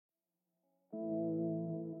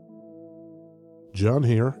John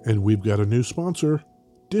here, and we've got a new sponsor,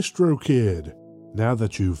 DistroKid. Now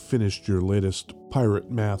that you've finished your latest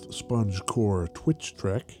Pirate Math Sponge Core Twitch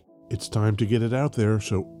trek, it's time to get it out there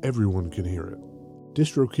so everyone can hear it.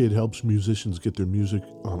 DistroKid helps musicians get their music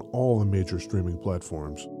on all the major streaming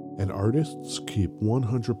platforms, and artists keep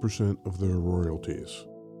 100% of their royalties.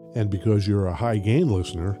 And because you're a High Gain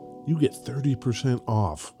listener, you get 30%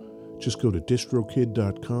 off. Just go to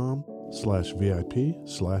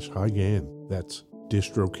distrokid.com/VIP/highgain. That's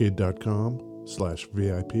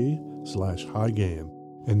distrokid.com/VIP/highgain.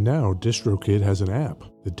 And now DistroKid has an app.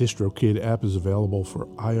 The DistroKid app is available for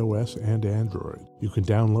iOS and Android. You can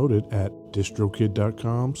download it at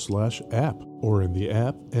distrokid.com/app or in the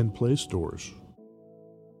App and Play stores.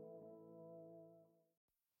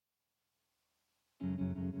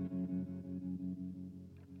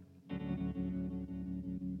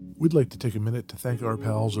 We'd like to take a minute to thank our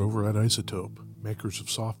pals over at Isotope, makers of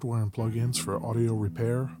software and plugins for audio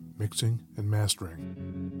repair, mixing, and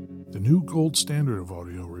mastering. The new gold standard of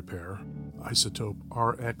audio repair, Isotope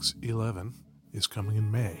RX11, is coming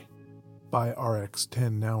in May. Buy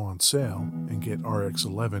RX10 now on sale and get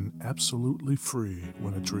RX11 absolutely free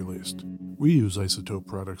when it's released. We use Isotope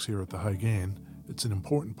products here at the High Gain. It's an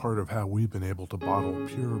important part of how we've been able to bottle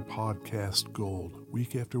pure podcast gold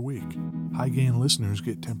week after week. High Gain listeners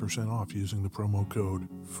get 10% off using the promo code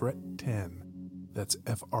FRET10. That's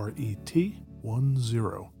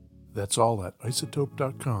FRET10. That's all at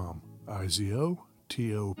isotope.com.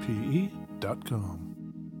 IZOTOPE.com.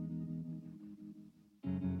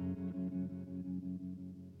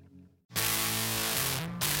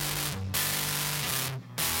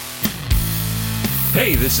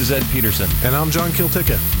 Hey, this is Ed Peterson. And I'm John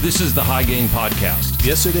Kieltyka. This is the High Gain Podcast.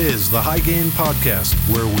 Yes, it is, the High Gain Podcast,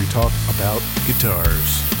 where we talk about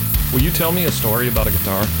guitars. Will you tell me a story about a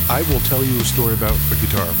guitar? I will tell you a story about a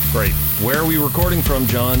guitar. Great. Where are we recording from,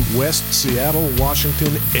 John? West Seattle,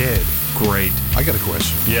 Washington, Ed. Great. I got a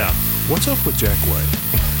question. Yeah. What's up with Jack White?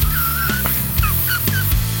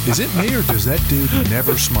 Is it me or does that dude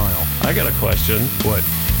never smile? I got a question. What?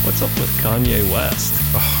 What's up with Kanye West?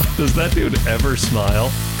 Does that dude ever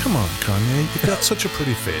smile? Come on, Kanye. You got such a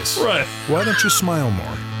pretty face. Right. Why don't you smile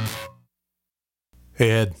more? Hey,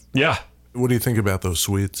 Ed. Yeah. What do you think about those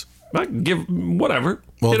sweets? I give whatever.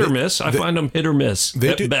 Well, hit or miss. I find them hit or miss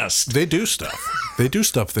at best. They do stuff. They do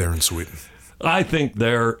stuff there in Sweden. I think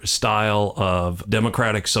their style of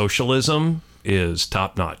democratic socialism is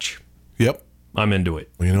top notch. Yep. I'm into it.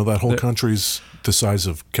 Well, you know, that whole country's the size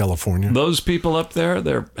of California. Those people up there,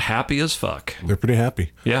 they're happy as fuck. They're pretty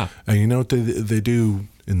happy. Yeah. And you know what they do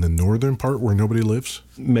in the northern part where nobody lives?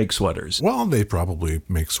 Make sweaters. Well, they probably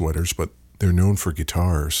make sweaters, but they're known for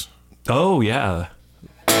guitars. Oh, yeah.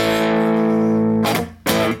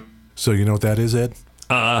 So you know what that is, Ed?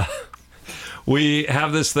 We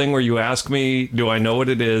have this thing where you ask me, do I know what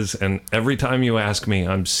it is? And every time you ask me,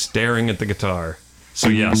 I'm staring at the guitar. So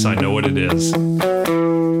yes, I know what it is. Yep.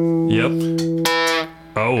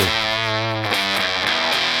 Oh.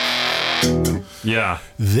 Yeah.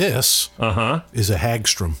 This is a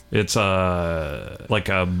Hagstrom. It's like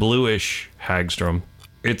a bluish Hagstrom.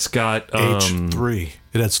 It's got H3.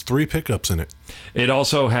 It has 3 pickups in it. It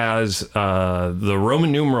also has the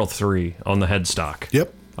Roman numeral 3 on the headstock.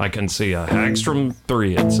 Yep. I can see a Hagstrom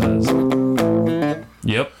 3, it says.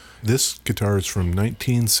 Yep. This guitar is from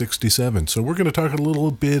 1967, so we're going to talk a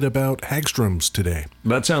little bit about Hagstroms today.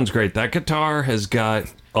 That sounds great. That guitar has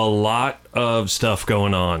got a lot of stuff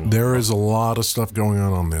going on. There is a lot of stuff going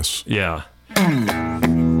on this. Yeah.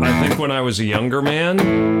 I think when I was a younger man,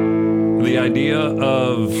 the idea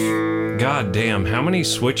of, god damn, how many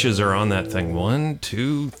switches are on that thing? 1,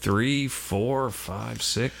 2, 3, 4, 5,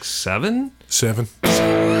 6, 7? 7.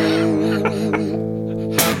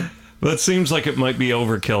 That seems like it might be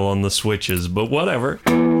overkill on the switches, but whatever.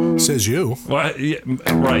 Says you. Well, yeah,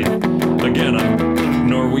 right. Again, I'm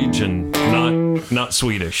Norwegian, not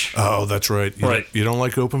Swedish. Oh, that's right. Right. You don't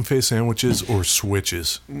like open face sandwiches or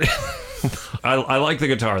switches. I like the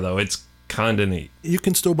guitar, though. It's kind of neat. You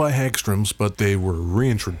can still buy Hagstroms, but they were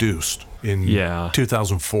reintroduced in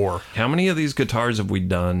 2004. How many of these guitars have we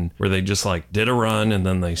done where they just like did a run and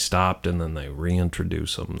then they stopped and then they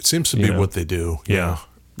reintroduce them? It seems to be what they do. Yeah.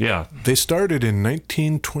 Yeah. They started in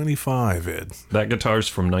 1925, Ed. That guitar's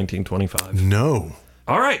from 1925. No.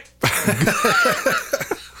 All right.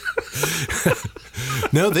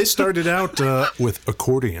 No, they started out with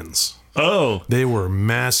accordions. Oh. They were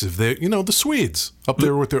massive. The Swedes up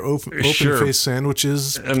there with their open-faced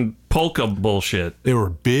sandwiches. And polka bullshit. They were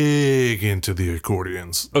big into the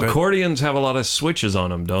accordions. Accordions have a lot of switches on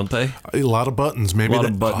them, don't they? A lot of buttons. Maybe a lot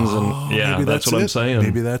of buttons. Yeah, that's what I'm saying.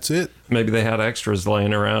 Maybe that's it. Maybe they had extras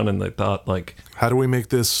laying around and they thought, like... How do we make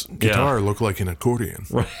this guitar look like an accordion?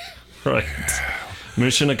 Right.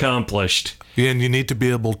 Mission accomplished. Yeah, and you need to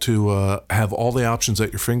be able to have all the options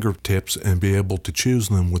at your fingertips and be able to choose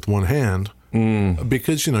them with one hand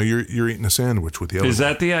because, you're eating a sandwich with the other. Is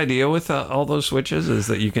that the idea with all those switches? Is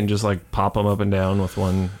that you can just like pop them up and down with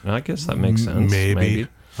one? I guess that makes sense. Maybe.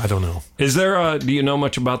 I don't know. Is there do you know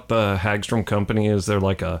much about the Hagstrom company? Is there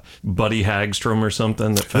like a Buddy Hagstrom or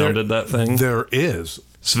something that founded that thing? There is.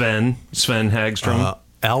 Sven Hagstrom?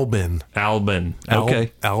 Albin.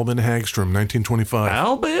 Okay. Albin Hagstrom, 1925.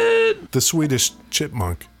 Albin! The Swedish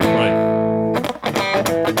chipmunk. Right.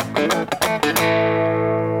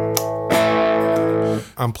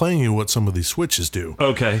 I'm playing you what some of these switches do.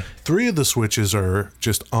 Okay. 3 of the switches are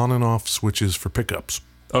just on and off switches for pickups.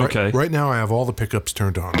 Okay. Right now I have all the pickups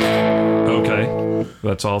turned on. Okay.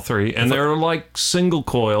 That's all 3. And they're like single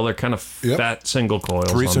coil. They're kind of fat single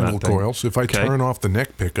coils. 3 single coils. If I turn off the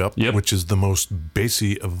neck pickup, which is the most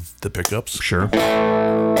bassy of the pickups. Sure.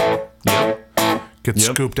 Yep. Gets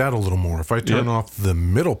scooped out a little more. If I turn off the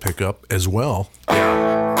middle pickup as well,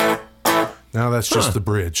 now that's just the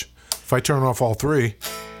bridge. If I turn off all 3,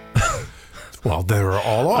 well, they're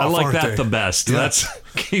all off. I like aren't that they? the best. Yeah. That's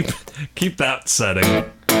keep that setting.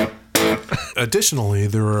 Additionally,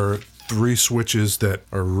 there are 3 switches that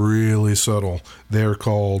are really subtle. They're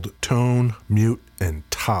called tone, mute, and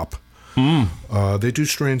top. They do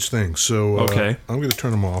strange things. So I'm going to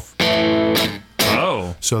turn them off.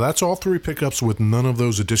 Oh. So that's all 3 pickups with none of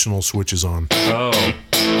those additional switches on. Oh.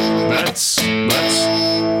 That's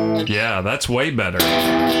way better.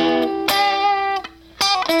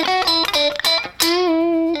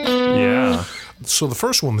 Yeah. So the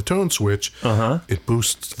first one, the tone switch, it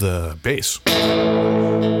boosts the bass.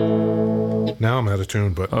 Now I'm out of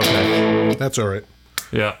tune, but that's all right.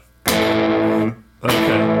 Yeah.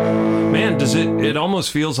 Okay. Man, it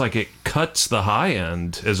almost feels like it cuts the high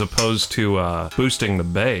end as opposed to boosting the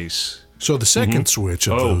bass. So the second switch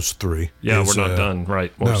of those 3 Yeah, is, we're not done.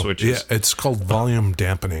 Right, more switches. Yeah, it's called volume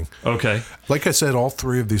dampening. Okay. Like I said, all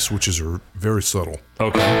 3 of these switches are very subtle.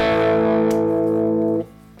 Okay.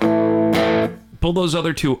 Pull those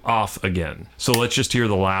other 2 off again. So let's just hear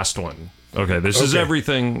the last one. Okay, this is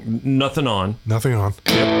everything, nothing on. Nothing on.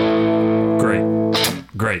 Yep.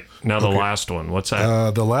 Great. Now the last one. What's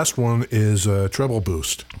that? The last one is treble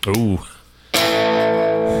boost. Ooh.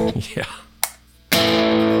 Yeah.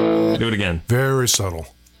 Do it again. Very subtle.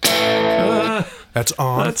 That's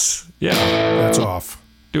on. That's off.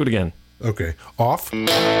 Do it again. Okay. Off.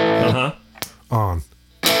 On.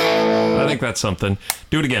 I think that's something.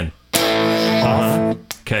 Do it again. Off.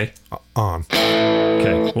 Okay. On.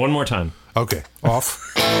 Okay. One more time. Okay.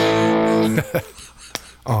 Off.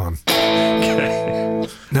 On. Okay.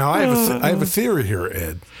 Now I have a theory here,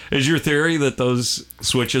 Ed. Is your theory that those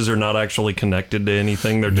switches are not actually connected to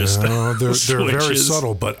anything? They're just they're very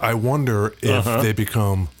subtle, but I wonder if they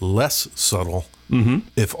become less subtle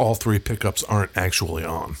if all 3 pickups aren't actually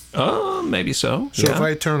on. Maybe so. So if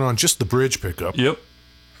I turn on just the bridge pickup. Yep.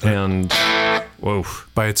 And whoa.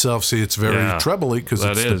 By itself, see, it's very trebly because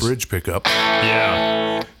it's the bridge pickup.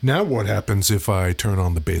 Yeah. Now what happens if I turn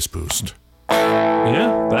on the bass boost?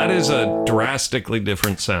 Yeah, that is a drastically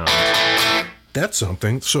different sound. That's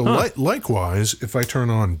something. So likewise, if I turn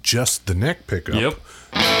on just the neck pickup,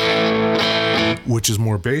 which is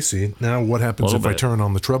more bassy, now what happens if I turn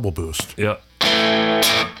on the treble boost? Yep.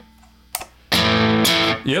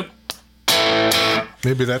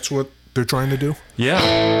 Maybe that's what they're trying to do?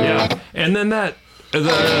 Yeah. And then the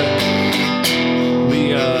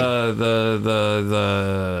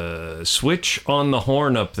switch on the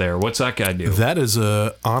horn up there, what's that guy do? That is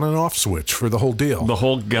a on and off switch for the whole deal. The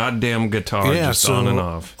whole goddamn guitar just on and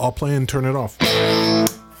off. I'll play and turn it off.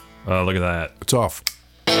 Oh, look at that. It's off.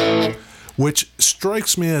 Which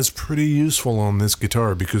strikes me as pretty useful on this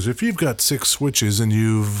guitar, because if you've got 6 switches and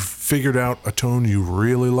you've figured out a tone you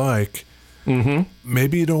really like,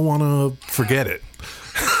 maybe you don't want to forget it.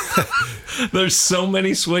 There's so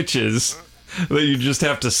many switches that you just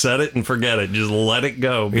have to set it and forget it. Just let it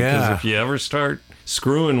go, because if you ever start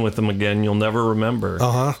screwing with them again, you'll never remember.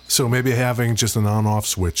 So maybe having just an on-off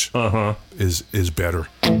switch is better.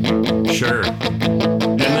 Sure.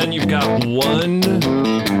 And then you've got one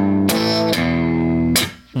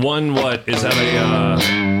what is that?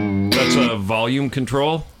 That's That's a volume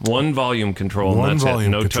control. One volume control. One and that's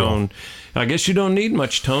volume it. No control. tone. I guess you don't need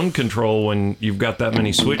much tone control when you've got that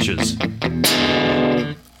many switches.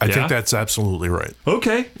 I think that's absolutely right.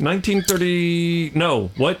 Okay, 1930. No,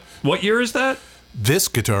 what year is that? This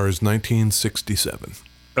guitar is 1967.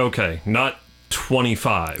 Okay, not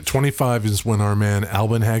 25. 25 is when our man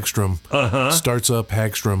Albin Hagstrom starts up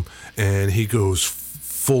Hagstrom, and he goes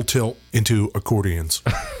full tilt into accordions.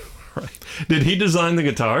 Right. Did he design the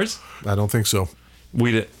guitars? I don't think so.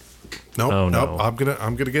 We did. Nope. Oh, Nope. no.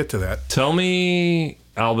 I'm gonna get to that. Tell me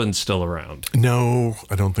Albin's still around. No,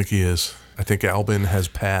 I don't think he is. I think Albin has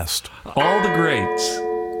passed. All the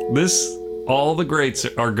greats. All the greats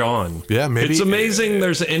are gone. Yeah, maybe. It's amazing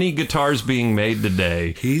there's any guitars being made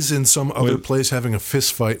today. He's in some other place having a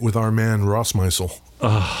fist fight with our man Ross Meisel.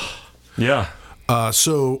 Yeah.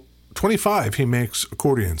 So 25, he makes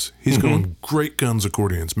accordions. He's going great guns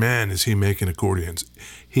accordions. Man, is he making accordions.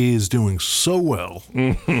 He is doing so well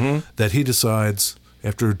that he decides,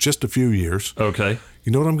 after just a few years, Okay.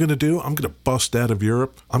 you know what I'm going to do? I'm going to bust out of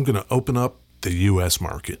Europe. I'm going to open up the U.S.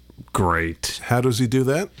 market. Great. How does he do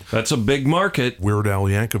that? That's a big market. Weird Al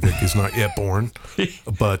Yankovic is not yet born,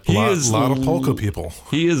 but He a is lot of polka people.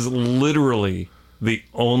 He is literally the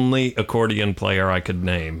only accordion player I could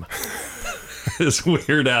name. Is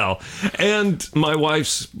Weird Al. And my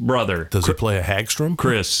wife's brother. Does he play a Hagstrom?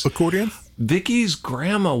 Chris. Accordion? Vicky's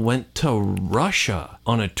grandma went to Russia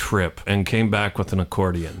on a trip and came back with an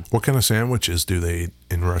accordion. What kind of sandwiches do they eat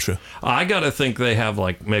in Russia? I got to think they have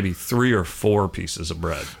like maybe 3 or 4 pieces of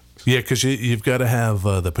bread. Yeah, because you've got to have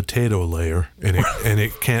the potato layer, and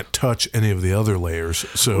it can't touch any of the other layers.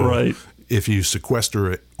 So Right. if you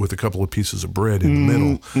sequester it with a couple of pieces of bread in the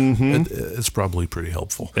middle, it's probably pretty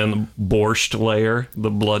helpful. And the borscht layer,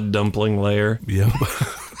 the blood dumpling layer. Yeah.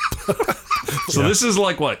 So this is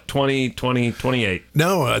like what, 28?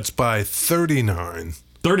 No, it's by 39.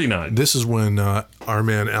 39. This is when our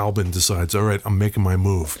man Albin decides, all right, I'm making my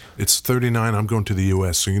move. It's 39, I'm going to the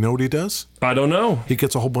U.S. So you know what he does? I don't know. He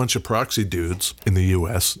gets a whole bunch of proxy dudes in the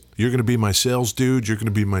U.S. You're going to be my sales dude. You're going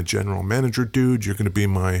to be my general manager dude. You're going to be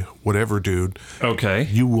my whatever dude. Okay.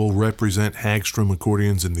 You will represent Hagstrom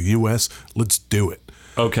accordions in the U.S. Let's do it.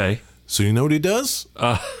 Okay. So you know what he does?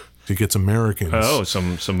 He gets Americans. Oh,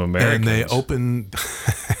 some Americans. And they open...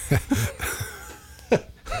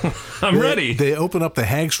 I'm ready. They open up the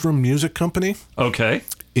Hagstrom Music Company Okay.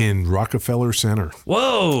 in Rockefeller Center.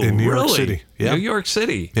 Whoa. In New York really? City. Yeah. New York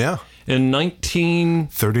City. Yeah. In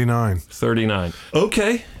 1939. 39.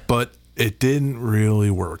 Okay. But it didn't really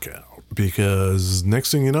work out because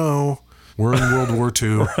next thing you know, we're in World War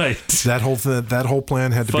II. Right. That whole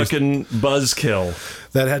plan had to Fucking buzzkill.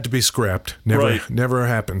 that had to be Scrapped. Never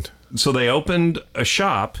happened. So they opened a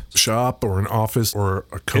shop, Shop or an office or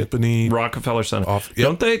a company. Rockefeller Center.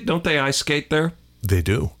 Yep. Don't they ice skate there? They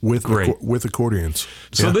do with Great. with accordions.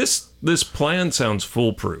 So Yeah. this plan sounds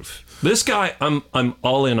foolproof. This guy, I'm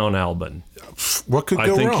all in on Albin. What could I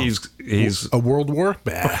go think wrong? he's A world war?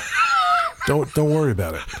 Bah. Don't worry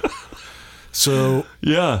about it. So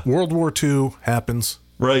yeah, World War II happens.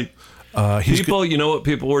 right. He's You know what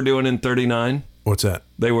people were doing in 39? What's that?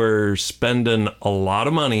 They were spending a lot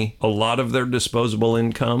of money, a lot of their disposable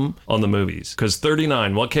income on the movies. Because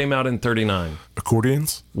 39, what came out in 39?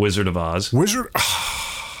 Accordions? Wizard of Oz. Wizard?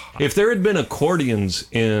 If there had been accordions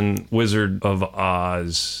in Wizard of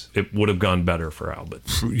Oz, it would have gone better for Albin.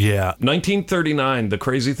 Yeah. 1939, the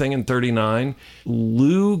crazy thing in 39,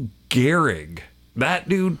 Lou Gehrig. That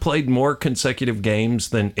dude played more consecutive games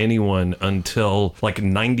than anyone until like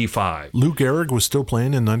 95. Lou Gehrig was still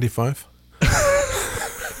playing in 95?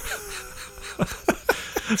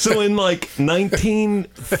 So in like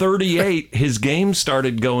 1938, his game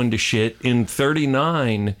started going to shit. In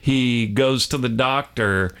 39, he goes to the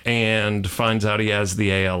doctor and finds out he has the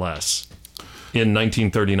ALS. In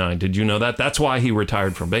 1939. Did you know that? That's why he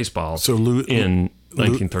retired from baseball So Lou, in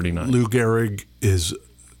 1939. Lou Gehrig is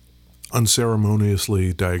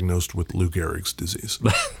unceremoniously diagnosed with Lou Gehrig's disease.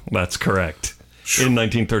 That's correct. In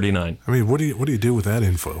 1939. I mean, what do you do with that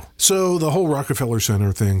info? So the whole Rockefeller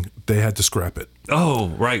Center thing, they had to scrap it. Oh,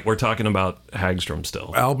 right. We're talking about Hagstrom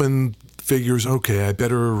still. Albin figures, okay, I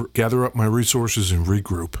better gather up my resources and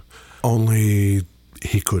regroup. Only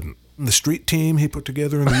he couldn't. The street team he put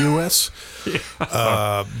together in the U.S.,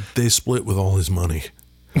 they split with all his money.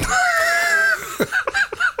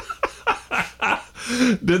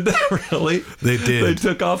 Did they really? They did. They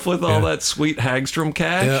took off with all that sweet Hagstrom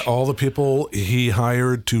cash? Yeah, all the people he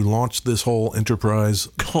hired to launch this whole enterprise.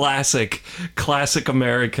 Classic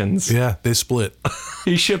Americans. Yeah, they split.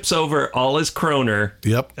 He ships over all his kroner.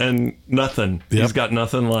 Yep. And nothing. Yep. He's got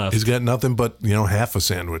nothing left. He's got nothing but, half a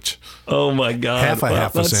sandwich. Oh, my God.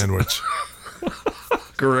 Half a sandwich.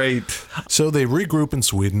 Great. So they regroup in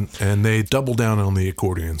Sweden, and they double down on the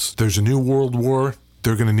accordions. There's a new world war.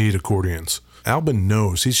 They're going to need accordions. Albin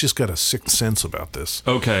knows. He's just got a sixth sense about this.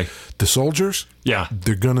 Okay. The soldiers? Yeah.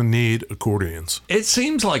 They're going to need accordions. It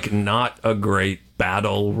seems like not a great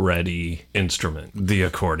battle-ready instrument, the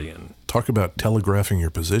accordion. Talk about telegraphing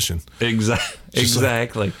your position.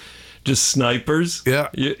 Exactly. Just snipers? Yeah.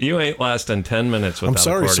 You ain't lasting 10 minutes without I'm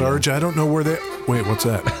sorry, accordion. Sarge. I don't know where they... Wait, what's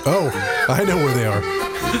that? Oh, I know where they are.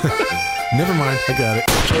 Never mind. I got it.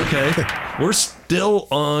 Okay. We're still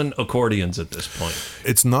on accordions at this point.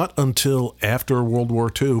 It's not until after World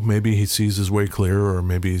War II, maybe he sees his way clear, or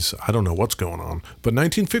maybe I don't know what's going on. But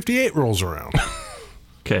 1958 rolls around.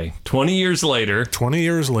 Okay, 20 years later. 20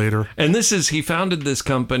 years later. And he founded this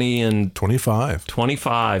company in 25.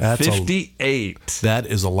 58. That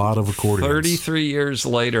is a lot of accordions. 33 years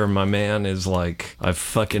later, my man is like, I've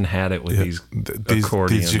fucking had it with these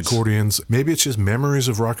accordions. These accordions. Maybe it's just memories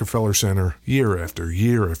of Rockefeller Center year after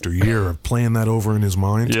year after year of playing that over in his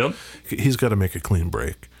mind. Yep. He's got to make a clean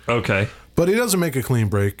break. Okay. But he doesn't make a clean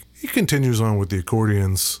break. He continues on with the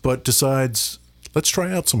accordions, but decides... Let's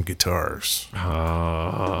try out some guitars.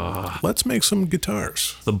 Let's make some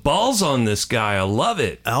guitars. The balls on this guy. I love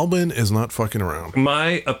it. Albin is not fucking around.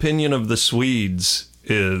 My opinion of the Swedes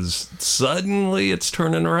is suddenly it's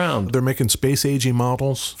turning around. They're making space-agey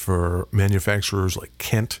models for manufacturers like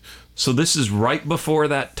Kent. So this is right before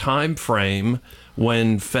that time frame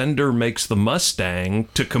when Fender makes the Mustang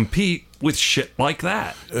to compete with shit like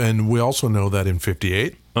that. And we also know that in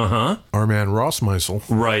 58, our man Ross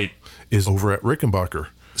Meisel is over at Rickenbacker.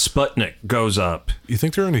 Sputnik goes up. You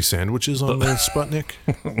think there are any sandwiches on the Sputnik?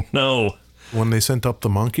 No. When they sent up the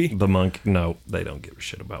monkey? The monkey? No, they don't give a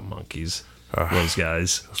shit about monkeys. Those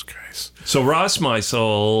guys. So Ross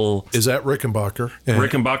Meisel is at Rickenbacker.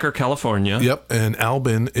 Rickenbacker, California. Yep. And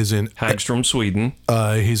Albin is in Hagstrom, Sweden.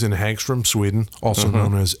 He's in Hagstrom, Sweden, also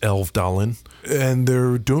known as Älvdalen. And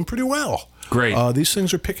they're doing pretty well. Great. These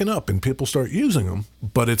things are picking up and people start using them.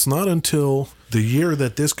 But it's not until the year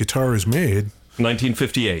that this guitar is made.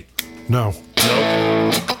 1958. No.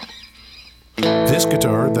 Nope. This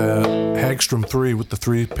guitar, the Hagstrom III with the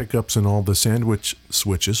 3 pickups and all the sandwich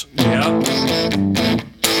switches. Yeah.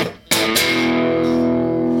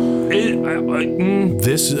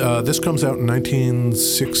 This comes out in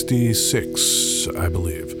 1966, I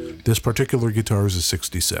believe. This particular guitar is a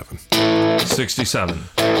 67. 67.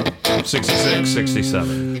 66,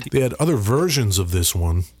 67. They had other versions of this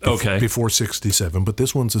one before 67, but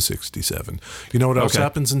this one's a 67. You know what else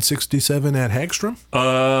happens in 67 at Hagstrom?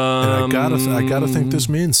 And I gotta think this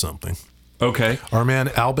means something. Okay. Our man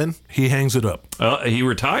Albin, he hangs it up. He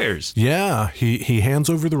retires. Yeah, he hands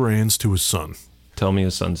over the reins to his son. Tell me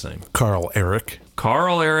his son's name. Carl Eric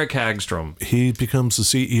Hagstrom. He becomes the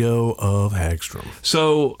CEO of Hagstrom.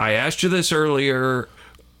 So I asked you this earlier,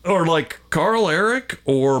 or like Carl Eric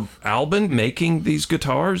or Albin making these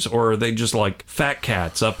guitars, or are they just like fat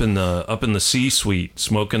cats up in the C-suite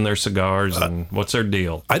smoking their cigars, and what's their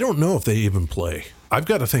deal? I don't know if they even play. I've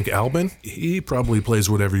got to think Albin, he probably plays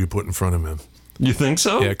whatever you put in front of him. You think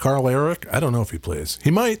so? Yeah, Carl Eric, I don't know if he plays.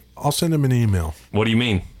 He might. I'll send him an email. What do you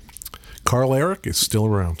mean? Carl Eric is still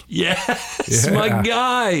around. Yes, my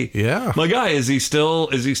guy. Yeah, my guy. Is he still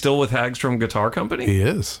with Hagstrom Guitar Company? He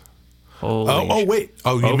is. Wait.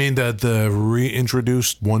 You mean the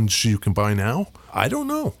reintroduced ones you can buy now? I don't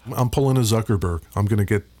know. I'm pulling a Zuckerberg. I'm going to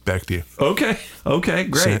get back to you. Okay,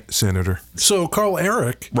 great. Senator. So Carl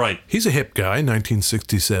Eric, he's a hip guy,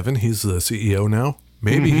 1967. He's the CEO now.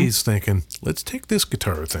 Maybe he's thinking, let's take this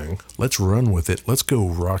guitar thing, let's run with it, let's go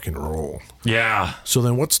rock and roll. Yeah. So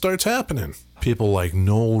then what starts happening? People like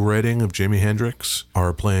Noel Redding of Jimi Hendrix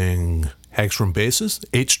are playing Hagstrom basses,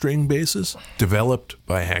 8-string basses, developed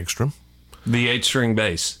by Hagstrom. The 8-string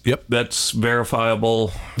bass. Yep. That's verifiable,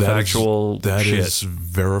 factual shit. That is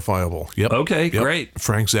verifiable. Yep. Okay, great.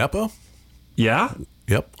 Frank Zappa? Yeah?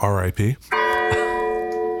 Yep, R.I.P.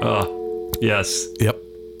 Yes. Yep.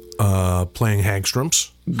 Playing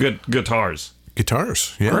Hagstroms. Good guitars.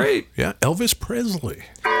 Yeah. Great. Yeah. Elvis Presley,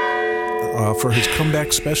 for his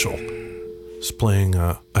comeback special, is playing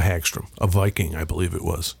a Hagstrom, a Viking, I believe it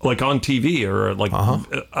was. Like on TV or like,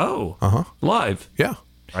 live. Yeah.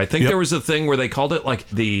 I think there was a thing where they called it like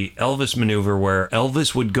the Elvis maneuver, where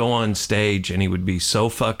Elvis would go on stage and he would be so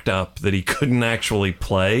fucked up that he couldn't actually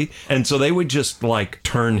play. And so they would just like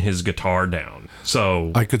turn his guitar down.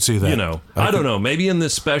 So I could see that. You know, I don't know. Maybe in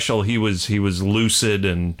this special he was lucid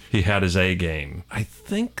and he had his A game. I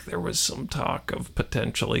think there was some talk of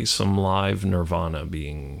potentially some live Nirvana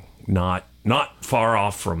being not far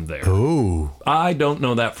off from there. Oh. I don't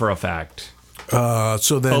know that for a fact.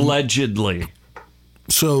 So then allegedly,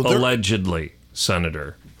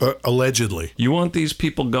 Senator. Allegedly. You want these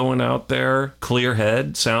people going out there, clear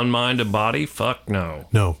head, sound mind, and body? Fuck no.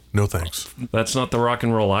 No thanks. That's not the rock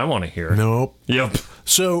and roll I want to hear. Nope. Yep.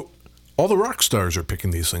 So all the rock stars are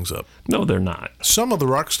picking these things up. No, they're not. Some of the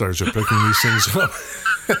rock stars are picking these things up.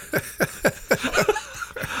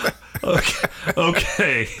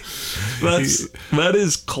 Okay. That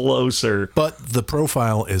is closer. But the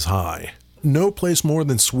profile is high. No place more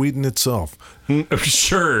than Sweden itself.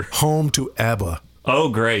 Sure. Home to ABBA. Oh,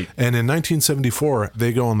 great. And in 1974,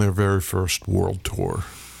 they go on their very first world tour.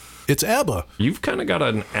 It's ABBA. You've kind of got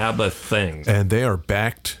an ABBA thing. And they are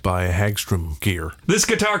backed by Hagstrom gear. This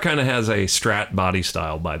guitar kind of has a Strat body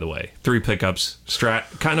style, by the way. 3 pickups,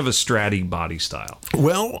 Strat, kind of a Stratty body style.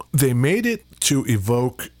 Well, they made it to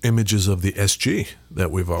evoke images of the SG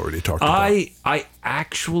that we've already talked about. I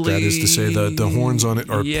actually... That is to say that the horns on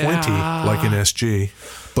it are pointy like an SG,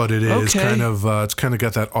 but it is kind of it's kind of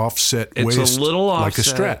got that offset waist, it's a little like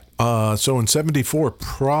offset. a Strat. So in '74,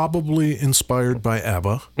 probably inspired by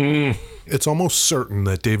ABBA. It's almost certain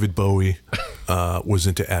that David Bowie was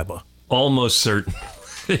into ABBA. Almost certain.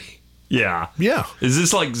 Yeah. Is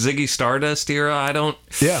this like Ziggy Stardust era? I don't...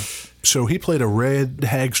 Yeah. So he played a red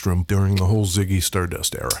Hagstrom during the whole Ziggy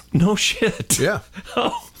Stardust era. No shit. Yeah.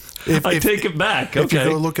 Oh, I take it back. Okay. If you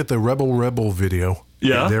go look at the Rebel video,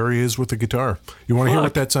 there he is with the guitar. You want to hear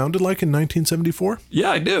what that sounded like in 1974? Yeah,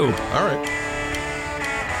 I do. All right.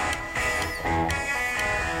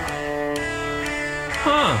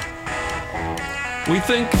 We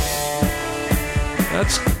think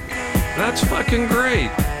that's fucking great.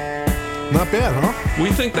 Not bad, huh? We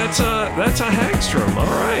think that's a Hagstrom. All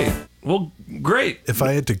right. Well, great. If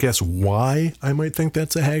I had to guess why I might think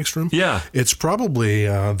that's a Hagstrom, it's probably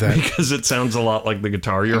that because it sounds a lot like the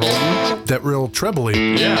guitar you're holding. That real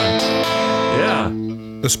trebly. Yeah.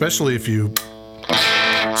 Especially if you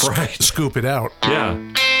scoop it out.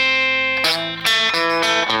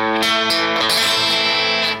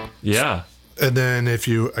 Yeah. And then if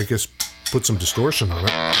you, I guess, put some distortion on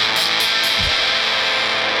it.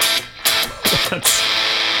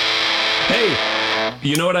 Hey,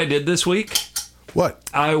 you know what I did this week? What?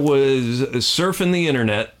 I was surfing the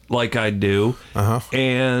internet like I do,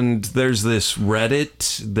 and there's this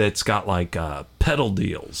Reddit that's got like pedal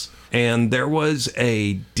deals. And there was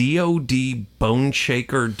a DOD Bone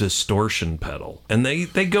Shaker distortion pedal. And they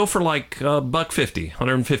go for like $150,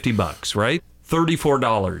 $150, right?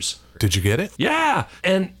 $34. Did you get it? Yeah,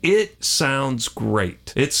 and it sounds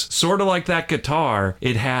great. It's sort of like that guitar.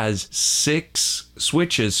 It has 6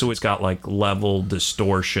 switches, so it's got like level,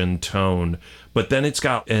 distortion, tone, but then it's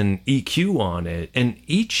got an EQ on it, and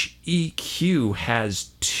each EQ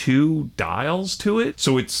has 2 dials to it,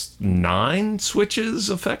 so it's 9 switches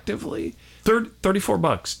effectively.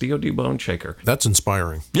 $34, DOD Bone Shaker. That's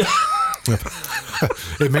inspiring. Yeah.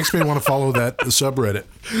 It makes me want to follow that subreddit.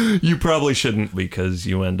 You probably shouldn't, because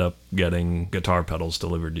you end up getting guitar pedals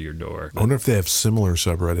delivered to your door. I wonder if they have similar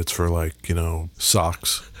subreddits for, like, you know,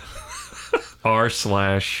 socks.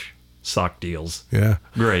 r/sock deals. Yeah.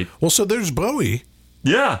 Great. Well, so there's Bowie.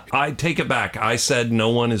 Yeah, I take it back. I said no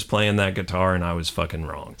one is playing that guitar, and I was fucking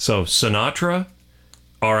wrong. So Sinatra,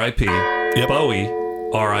 R.I.P. Yep. Bowie,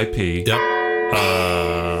 R.I.P. Yep.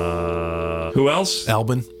 Who else?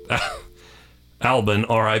 Albin,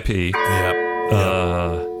 R.I.P. Yep.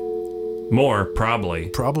 More, probably.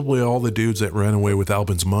 Probably all the dudes that ran away with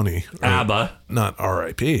Albin's money. ABBA. Not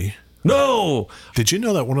R.I.P. No! Did you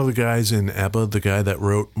know that one of the guys in ABBA, the guy that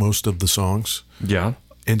wrote most of the songs,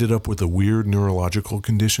 ended up with a weird neurological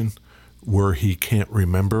condition where he can't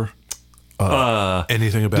remember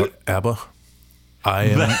anything about ABBA? I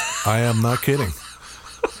am not kidding.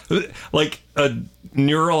 Like a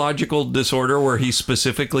neurological disorder where he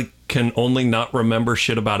specifically can only not remember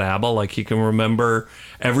shit about ABBA. Like he can remember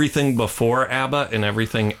everything before ABBA and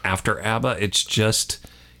everything after ABBA. It's just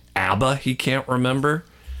ABBA he can't remember.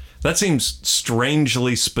 That seems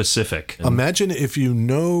strangely specific. Imagine if you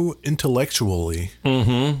know intellectually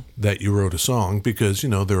that you wrote a song, because, you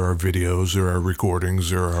know, there are videos, there are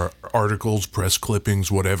recordings, there are articles, press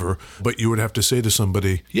clippings, whatever. But you would have to say to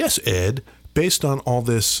somebody, yes, Ed, based on all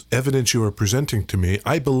this evidence you are presenting to me,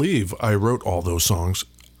 I believe I wrote all those songs.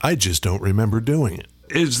 I just don't remember doing it.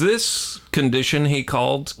 Is this condition he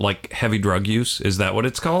called like heavy drug use? Is that what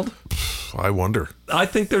it's called? I wonder. I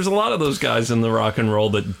think there's a lot of those guys in the rock and roll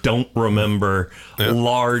that don't remember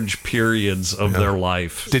large periods of their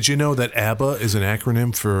life. Did you know that ABBA is an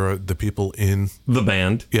acronym for the people in the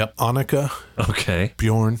band? Yep. Annika. Okay.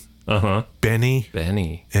 Bjorn. Benny.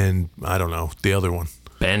 Benny. And I don't know, the other one.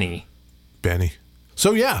 Benny.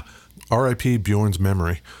 So yeah, R.I.P. Bjorn's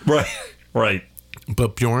memory. Right.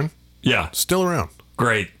 But Bjorn, still around.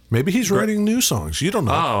 Great. Maybe he's writing new songs. You don't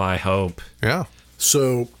know. Oh, I hope. Yeah.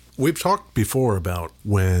 So we've talked before about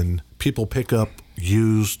when people pick up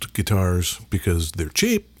used guitars because they're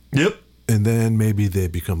cheap. Yep. And then maybe they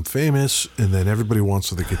become famous, and then everybody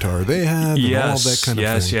wants the guitar they had, and all that kind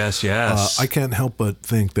of thing. Yes. I can't help but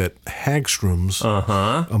think that Hagstrom's,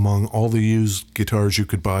 among all the used guitars you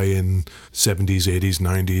could buy in 70s, 80s,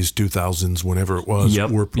 90s, 2000s, whenever it was,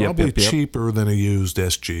 were probably cheaper than a used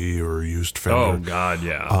SG or a used Fender. Oh, God,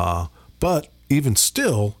 yeah. But even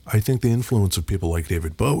still, I think the influence of people like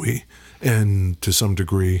David Bowie and, to some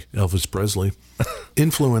degree, Elvis Presley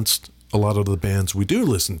influenced a lot of the bands we do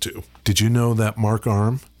listen to. Did you know that Mark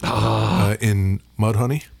Arm in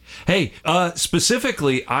Mudhoney? Hey,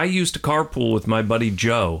 specifically, I used to carpool with my buddy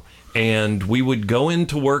Joe, and we would go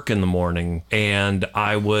into work in the morning, and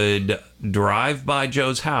I would drive by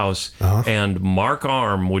Joe's house, and Mark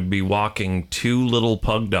Arm would be walking two little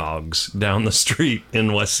pug dogs down the street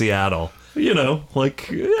in West Seattle. You know,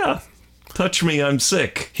 like, touch me, I'm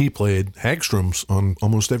sick. He played Hagstrom's on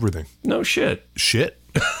almost everything. No shit.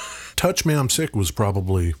 Touch Me, I'm Sick was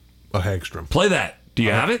probably a Hagstrom. Play that. Do you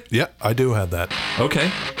have it? Yeah, I do have that. Okay.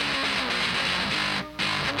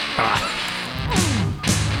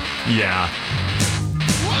 Yeah.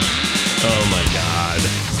 Oh my God.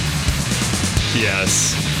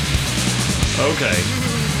 Yes. Okay.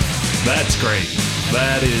 That's great.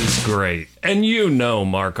 That is great. And you know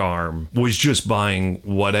Mark Arm was just buying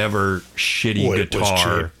whatever shitty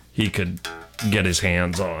guitar he could get his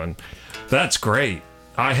hands on. That's great.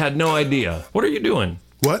 I had no idea. What are you doing?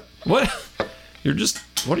 What? What are you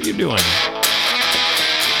doing?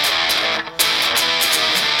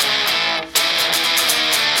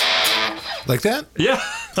 Like that? Yeah,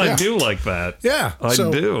 I do like that. Yeah. I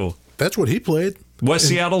do. That's what he played. West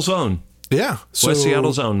Seattle's own. Yeah. West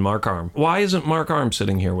Seattle's own, Mark Arm. Why isn't Mark Arm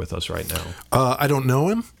sitting here with us right now? I don't know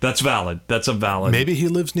him. That's valid. That's a valid. Maybe he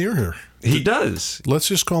lives near here. He does. Let's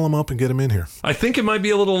just call him up and get him in here. I think it might be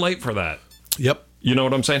a little late for that. Yep. You know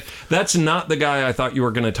what I'm saying? That's not the guy I thought you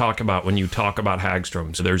were going to talk about when you talk about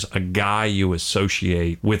Hagstrom's. There's a guy you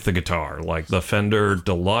associate with the guitar. Like the Fender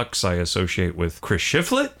Deluxe, I associate with Chris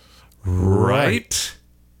Shiflett. Right?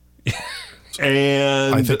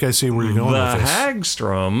 And I think I see where you're going with this. The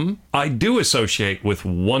Hagstrom, I do associate with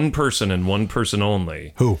one person and one person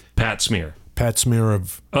only. Who? Pat Smear. Pat Smear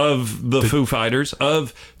of the Foo Fighters,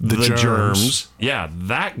 of the Germs. Yeah,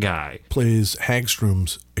 that guy. Plays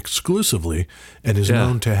Hagstrom's exclusively and is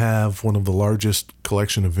known to have one of the largest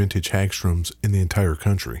collection of vintage Hagstroms in the entire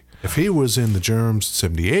country. If he was in the Germs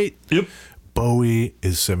 78, Bowie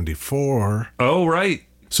is 74. Oh, right.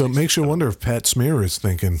 So it makes you wonder if Pat Smear is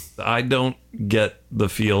thinking. I don't get the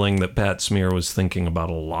feeling that Pat Smear was thinking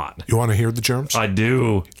about a lot. You want to hear the Germs? I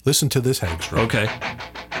do. Listen to this Hagstrom. Okay.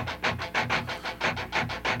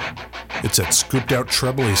 It's that scooped out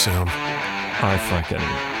trebly sound.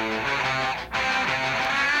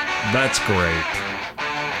 That's great.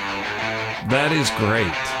 That is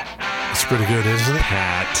great. It's pretty good, isn't it?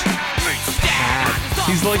 Pat.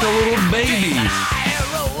 He's like a little baby.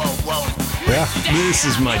 Yeah. This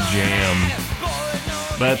is my jam.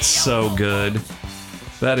 That's so good.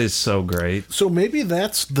 That is so great. So maybe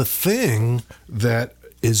that's the thing that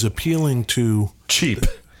is appealing to... Cheap.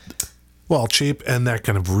 Well, cheap and that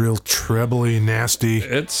kind of real trebly, nasty.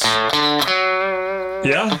 It's...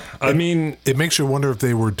 Yeah, I mean... It makes you wonder if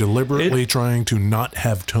they were deliberately trying to not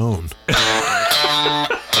have tone.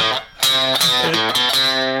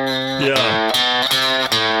 Yeah.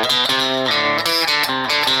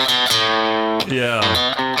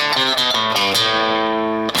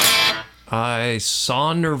 I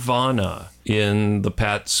saw Nirvana in the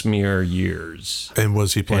Pat Smear years. And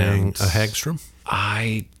was he playing a Hagstrom?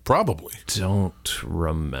 I probably don't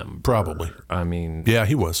remember. Probably. I mean... Yeah,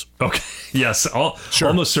 he was. Okay. Yes,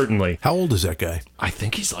 almost certainly. How old is that guy? I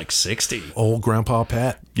think he's like 60. Old Grandpa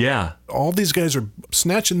Pat? Yeah. All these guys are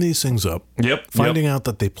snatching these things up. Yep. Finding out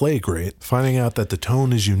that they play great. Finding out that the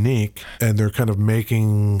tone is unique. And they're kind of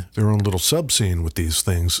making their own little sub-scene with these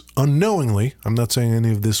things. Unknowingly. I'm not saying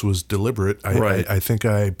any of this was deliberate. I think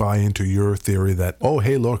I buy into your theory that, oh,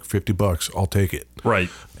 hey, look, $50, I'll take it. Right.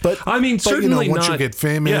 But I mean, certainly once not you get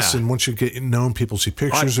famous famous, Yeah. and once you get known, people see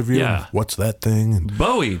pictures of you. yeah. And, what's that thing? And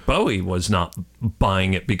Bowie was not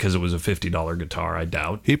buying it because it was a $50 guitar, I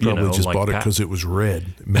doubt. he probably just like bought it because it was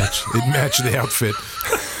red. It matched the outfit.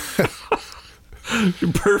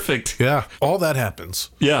 Perfect. Yeah, all that happens.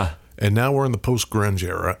 Yeah. And now we're in the post-grunge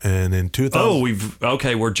era, and in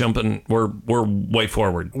 2000... we're jumping, we're way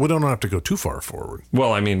forward. We don't have to go too far forward.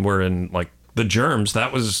 Well, I mean, we're in like the Germs.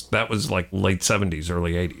 That was like late 70s,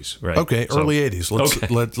 early 80s, right? Okay, So, early 80s.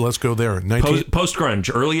 Let's go there. post grunge,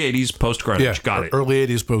 early 80s, post grunge. Yeah, Got it. Early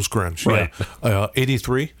 80s post-grunge. Right. Yeah.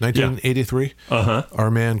 1983. Uh-huh. Our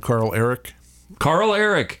man Carl Eric. Carl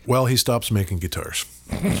Eric. Well, he stops making guitars.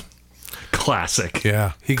 Classic.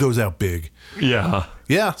 Yeah, he goes out big. Yeah.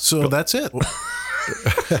 Yeah, so that's it.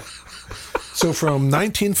 So from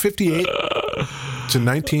 1958 to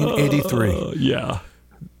 1983, Yeah.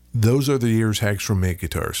 those are the years Hagstrom made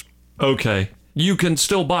guitars. Okay. You can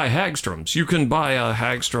still buy Hagstroms. You can buy a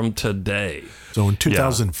Hagstrom today. So in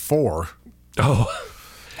 2004, Oh,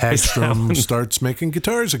 Hagstrom starts making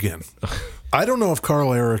guitars again. I don't know if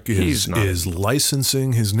Carl Eric is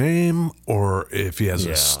licensing his name or if he has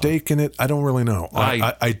a stake in it. I don't really know.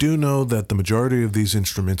 I do know that the majority of these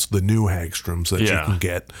instruments, the new Hagstroms that you can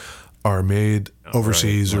get, are made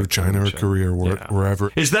overseas or China or Korea or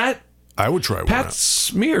wherever. Is that I would try one Pat out.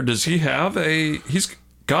 Smear? Does he have he's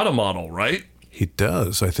got a model, right? He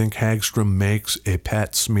does. I think Hagstrom makes a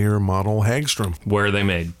Pat Smear model Hagstrom. Where are they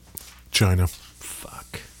made? China.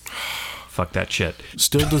 Fuck that shit.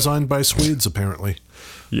 Still designed by Swedes, apparently.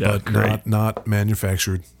 Yeah, but great. not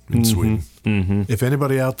manufactured in Sweden. Mm-hmm. If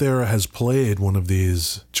anybody out there has played one of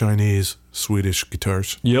these Chinese, Swedish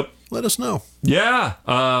guitars, Yep. let us know. Yeah.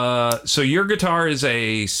 So your guitar is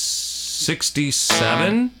a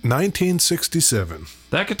 67? 1967.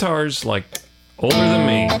 That guitar's like older than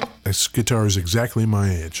me. This guitar is exactly my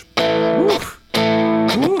age. Woof.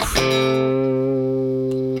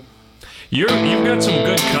 You've got some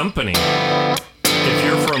good company. If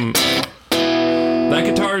you're from that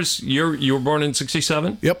guitar's, you were born in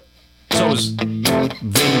 67? Yep. So was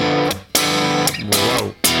Vin.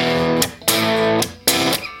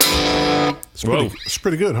 Whoa. It's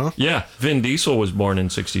pretty good, huh? Yeah, Vin Diesel was born in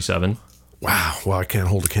 67. Wow. Well, I can't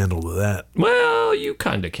hold a candle to that. Well, you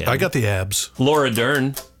kind of can. I got the abs. Laura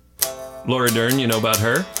Dern, you know about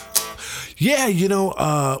her? Yeah,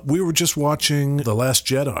 we were just watching The Last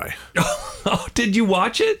Jedi. Oh, did you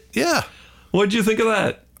watch it? Yeah. What'd you think of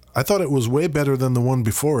that? I thought it was way better than the one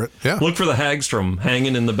before it. Yeah. Look for the Hagstrom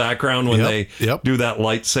hanging in the background when they do that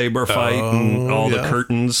lightsaber fight and all the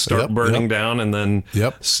curtains start burning down, and then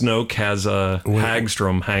Snoke has a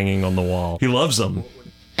Hagstrom hanging on the wall. He loves them.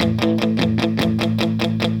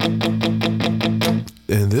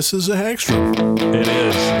 And this is a Hagstrom. It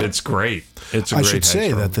is. It's great. It's a great I should say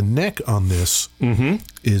Hagstrom. that the neck on this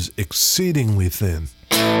is exceedingly thin.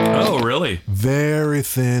 Oh, really? Very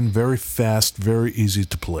thin, very fast, very easy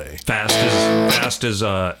to play. Fast as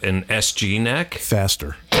an SG neck?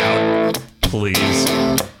 Faster. Please.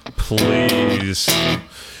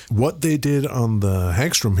 What they did on the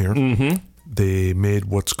Hagstrom here, they made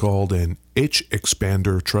what's called an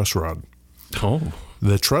H-expander truss rod. Oh.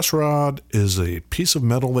 The truss rod is a piece of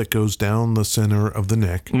metal that goes down the center of the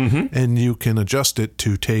neck, and you can adjust it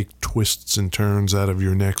to take twists and turns out of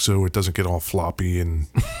your neck so it doesn't get all floppy and...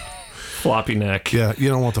 Floppy neck. Yeah, you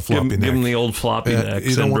don't want the floppy neck. Give him the old floppy neck you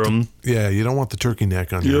syndrome. You don't want the turkey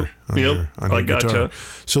neck on your guitar. Gotcha.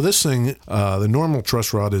 So this thing, the normal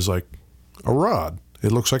truss rod is like a rod.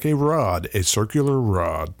 It looks like a rod, a circular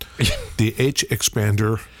rod. The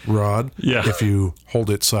H-expander rod, if you hold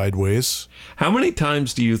it sideways. How many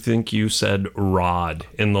times do you think you said rod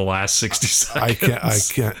in the last 60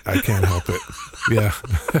 seconds? I can't help it. Yeah.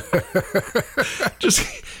 Just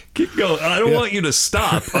keep going. I don't want you to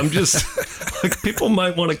stop. I'm just like, people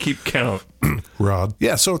might want to keep count. Rod.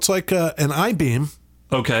 Yeah, so it's like an I-beam.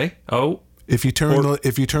 Okay. Oh. If you turn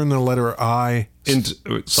the letter I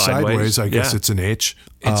sideways, I guess it's an H.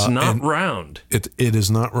 It's not round. It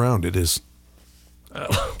is not round. It is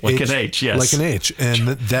like an H. Yes, like an H. And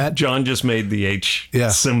that John just made the H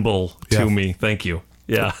symbol to me. Thank you.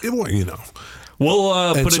 Yeah.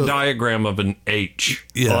 We'll put a diagram of an H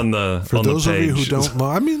on the For those page. of you who don't know,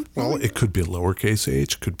 I mean, well, it could be a lowercase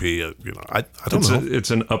h, could be a, I don't know. It's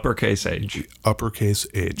an uppercase H. Uppercase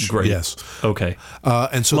H. Great. Yes. Okay.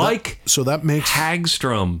 And so that makes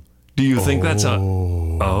Hagstrom. Do you think that's a?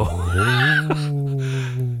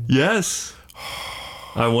 Yes.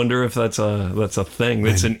 I wonder if that's a thing.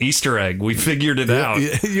 It's an Easter egg. We figured it out.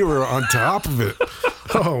 You were on top of it.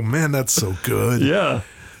 Oh man, that's so good. Yeah.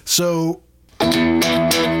 So.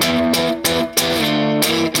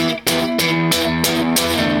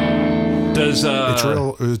 Does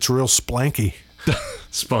It's real splanky.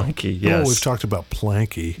 Spunky, yes. Oh, we've talked about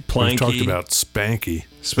planky. Planky. We've talked about spanky.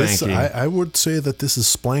 Spanky. I would say that this is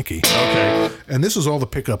splanky. Okay. And this is all the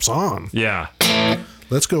pickups on. Yeah.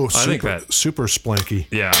 Let's go think super splanky.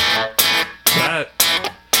 Yeah.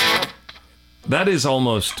 That is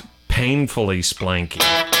almost painfully splanky.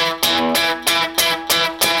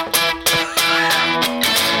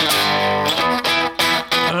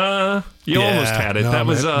 You almost had it. No, that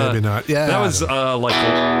was maybe not. Yeah, that was like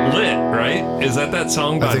Lit, right? Is that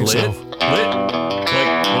song by I think Lit? so. Lit, like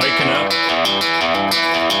waking up.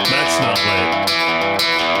 That's not Lit.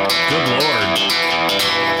 Good Lord.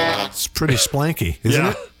 It's pretty splanky, isn't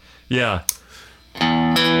it? Yeah.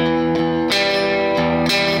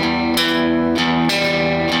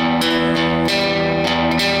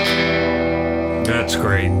 That's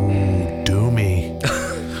great. Doomy.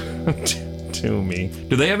 To me.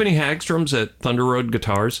 Do they have any Hagstroms at Thunder Road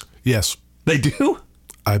Guitars? Yes. They do?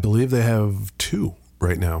 I believe they have 2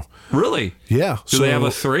 right now. Really? Yeah. Do they have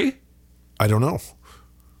a 3? I don't know.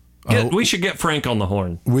 We should get Frank on the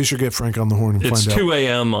horn. We should get Frank on the horn and It's find out. 2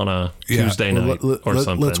 a.m. on a Tuesday night or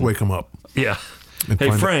something. Let's wake him up. Yeah.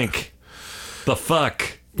 Hey, Frank. The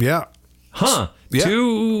fuck? Yeah. Huh. Yeah.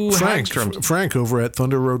 2 Frank, Hagstroms. Frank over at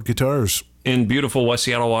Thunder Road Guitars. In beautiful West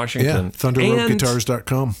Seattle, Yeah. Washington.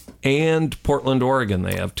 ThunderRoadGuitars.com. And Portland, Oregon.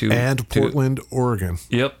 They have 2. And Portland, Oregon.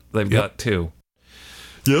 Yep. They've got 2.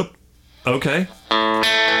 Yep. Okay.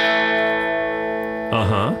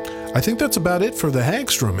 Uh-huh. I think that's about it for the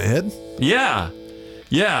Hagstrom, Ed. Yeah.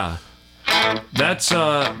 That's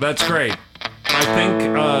great. I think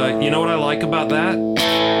you know what I like about that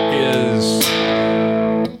is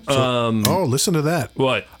listen to that.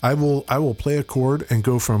 what? I will play a chord and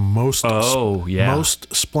go from most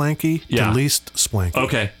splanky to least splanky.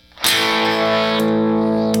 Okay.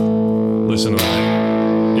 Listen to that.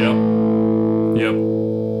 Yep.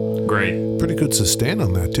 Great. Pretty good sustain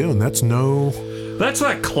on that too, and that's That's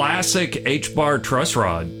a classic H-bar truss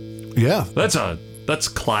rod. yeah. That's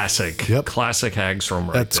classic. Yep. Classic Hagstrom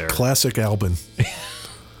right That's there. classic Albin.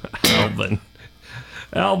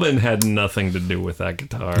 Albin had nothing to do with that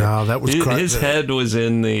guitar. No, that was his head was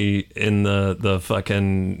in the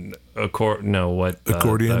fucking accordion.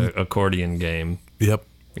 The accordion game. Yep.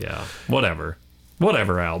 Yeah. Whatever,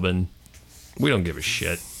 Albin. We don't give a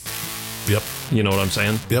shit. Yep. You know what I'm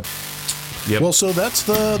saying? Yep. Well, so that's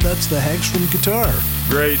the Hagstrom guitar.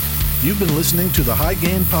 Great. You've been listening to the High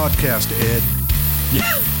Gain Podcast, Ed.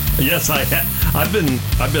 Yeah. Yes, I have. I've been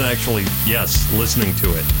actually listening to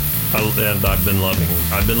it, and I've been loving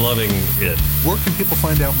it. Where can people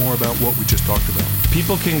find out more about what we just talked about?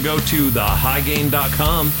 People can go to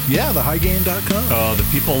thehighgain.com. Yeah, thehighgain.com. The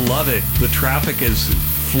people love it. The traffic is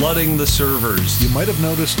flooding the servers. You might have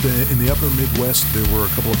noticed in the upper Midwest there were a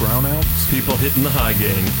couple of brownouts. People hitting the high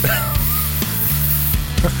gain.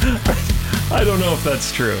 I don't know if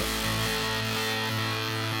that's true.